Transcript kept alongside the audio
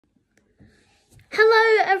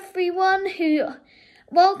Hello everyone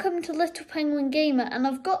welcome to Little Penguin Gamer, and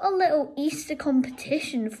I've got a little Easter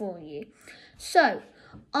competition for you. So,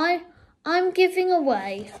 I'm giving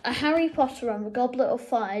away a Harry Potter and the Goblet of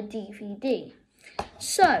Fire DVD.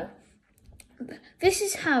 So, this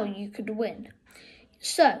is how you could win.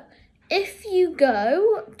 So, if you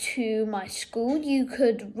go to my school, you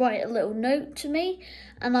could write a little note to me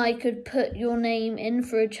and I could put your name in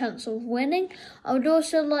for a chance of winning. I would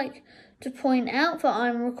also like to point out that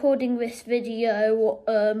I'm recording this video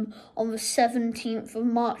on the 17th of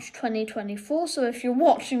March 2024. So if you're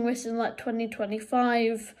watching this in like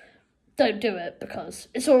 2025, don't do it because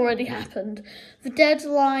it's already happened. The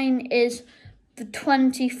deadline is the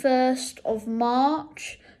 21st of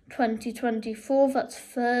March 2024, that's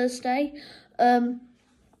Thursday, and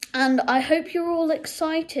I hope you're all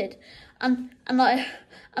excited, and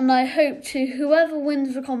I hope to whoever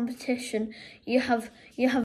wins the competition, you have